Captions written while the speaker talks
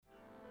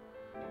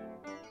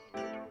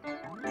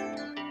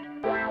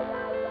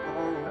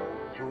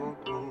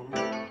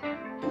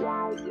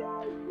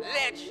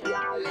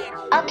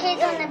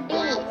Okay, on the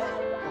beat.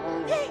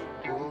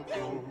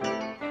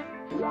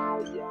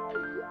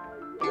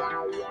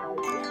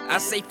 I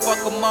say fuck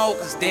them all,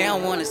 cause they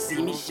don't wanna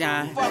see me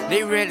shine.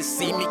 They rather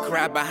see me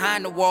cry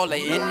behind the wall or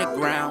in the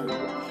ground.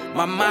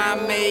 My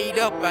mind made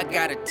up, I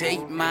gotta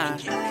take mine.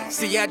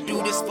 See, I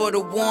do this for the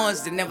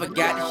ones that never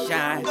got to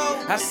shine.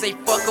 I say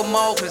fuck them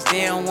all, cause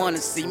they don't wanna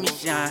see me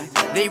shine.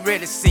 They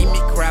rather see me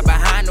cry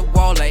behind the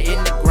wall or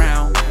in the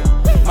ground.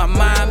 My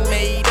mind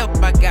made up,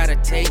 I gotta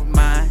take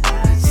mine.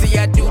 See,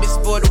 I do this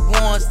for the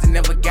ones that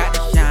never got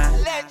to shine.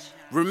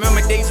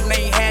 Remember days when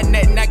they ain't had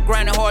nothing, I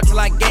grinded hard till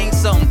I gained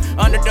something.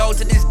 Underdog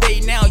to this day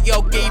now,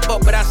 yo gave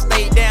up but I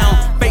stayed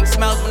down. Fake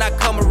smiles when I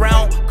come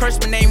around, curse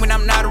my name when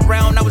I'm not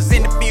around. I was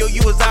in the field,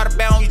 you was out of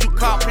bounds. You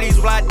call please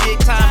while I did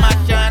time. I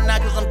shine now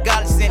cause I'm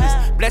godly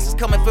sentenced. Blessings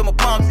coming from my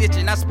palms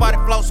itching. I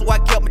spotted flaws so I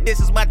kept my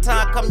distance. My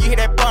time come, you hear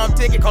that bomb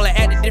ticket. Call it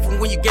acting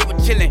different when you gave a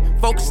chillin'.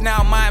 Focus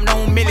now, mind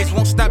on millions.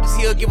 Won't stop this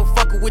here, give a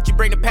fuck with you.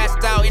 Bring the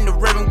past out in the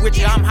ribbon with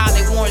you. I'm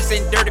Holly Warrens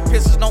and dirty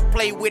pistols. Don't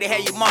play with it,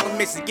 have your mama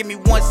missing. Give me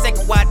 1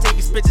 second while I take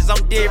these pictures.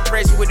 I'm dead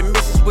fresh with the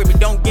missus with me.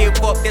 Don't give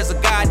up, there's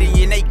a God in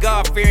you. And they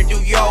God fearing, do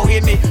y'all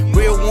hear me?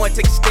 Real one,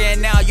 take a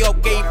stand now. Y'all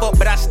gave up,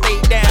 but I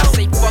stayed down. I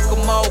say fuck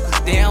them all,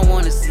 cause they don't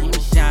wanna see me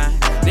shine.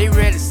 They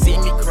rather see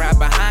me cry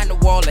behind the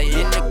wall or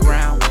in the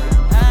ground.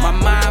 My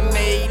mind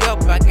made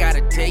up, I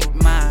gotta take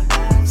mine.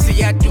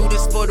 See, I do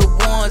this for the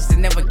ones that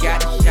never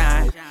got to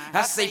shine.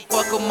 I say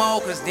fuck them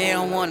all, cause they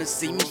don't wanna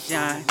see me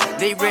shine.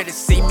 They rather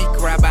see me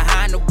cry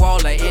behind the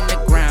wall or in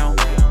the ground.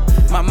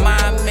 My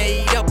mind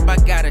made up, I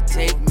gotta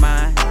take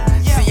mine.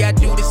 See, I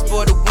do this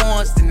for the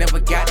ones that never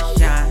got to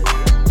shine.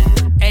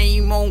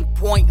 Aim on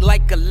point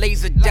like a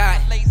laser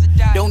dot.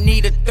 Don't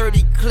need a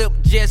 30 clip,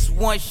 just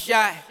one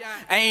shot.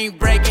 I ain't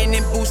bragging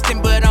and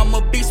boosting, but I'm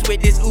a beast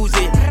with this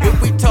Uzi.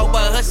 If we talk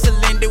about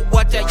hustling, then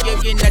watch out,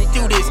 yeah, you not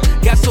do this.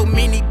 Got so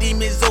many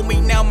demons on me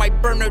now,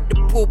 might burn up the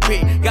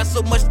pulpit. Got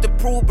so much to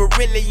prove, but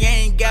really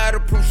ain't gotta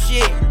prove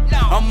shit.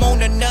 I'm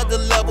on another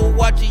level,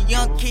 watching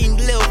Young King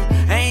live.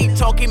 I ain't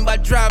talking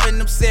about driving,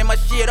 I'm saying my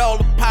shit all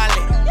a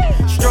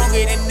pilot.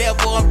 Stronger than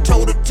ever, I'm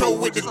toe to toe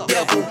with the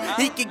devil.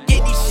 He can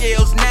get these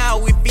shells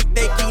now if he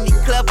think he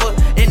clever.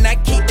 And I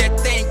keep that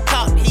thing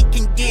cocked, he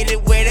can get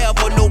it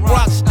wherever. No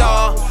rock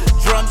star,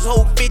 drums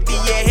hold 50,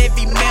 yeah,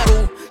 heavy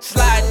metal.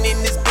 Sliding in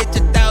this bitch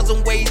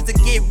 1,000 ways to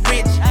get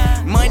rich.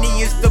 Money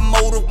is the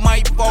motive,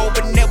 might fall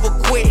but never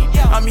quit.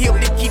 I'm here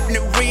to keeping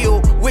it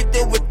real, with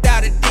or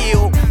without a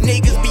deal.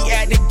 Niggas be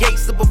at the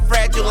gates of a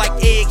fragile like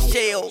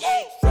eggshells.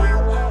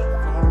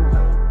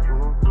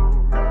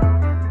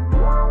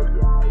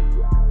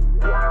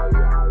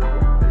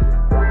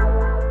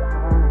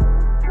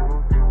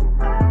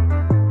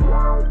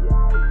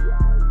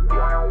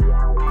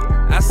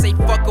 I say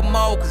fuck them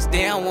all, cause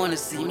they don't wanna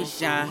see me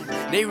shine.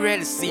 They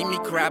rather see me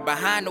cry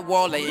behind the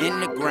wall or in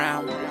the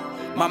ground.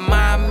 My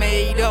mind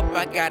made up,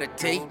 I gotta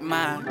take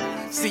mine.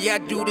 See, I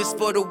do this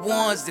for the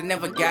ones that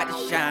never got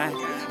to shine.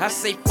 I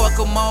say fuck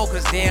them all,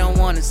 cause they don't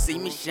wanna see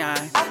me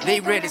shine. They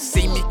rather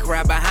see me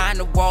cry behind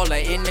the wall or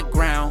in the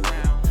ground.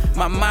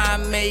 My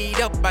mind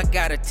made up, I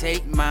gotta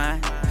take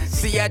mine.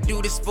 See, I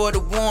do this for the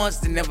ones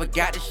that never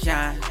got to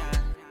shine.